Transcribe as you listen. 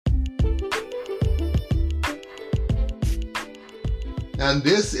And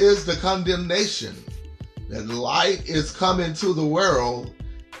this is the condemnation, that light is come into the world,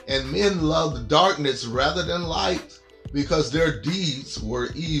 and men loved darkness rather than light, because their deeds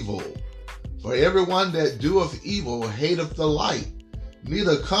were evil. For everyone that doeth evil hateth the light,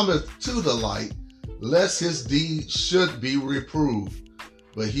 neither cometh to the light, lest his deeds should be reproved.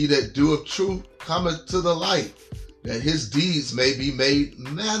 But he that doeth truth cometh to the light, that his deeds may be made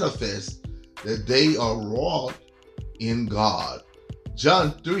manifest, that they are wrought in God.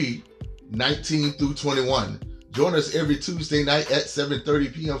 John 3:19 through 21. Join us every Tuesday night at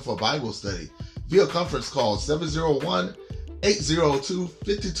 7:30 p.m. for Bible study via conference call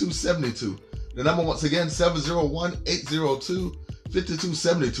 701-802-5272. The number once again,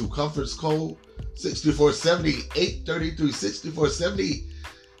 701-802-5272. Conference code 6470-833,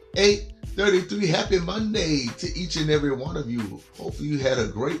 6470-833. Happy Monday to each and every one of you. Hopefully you had a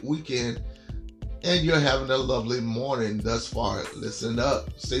great weekend and you're having a lovely morning thus far. Listen up.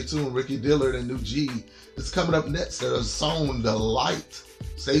 Stay tuned. Ricky Dillard and New G is coming up next. That is Song the Light.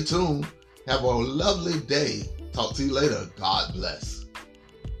 Stay tuned. Have a lovely day. Talk to you later. God bless.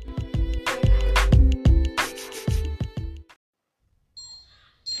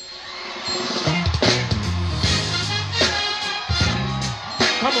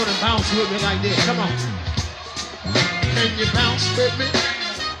 Come on and bounce with me like this. Come on. Can you bounce with me?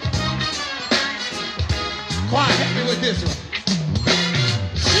 Quiet, hit me with this one.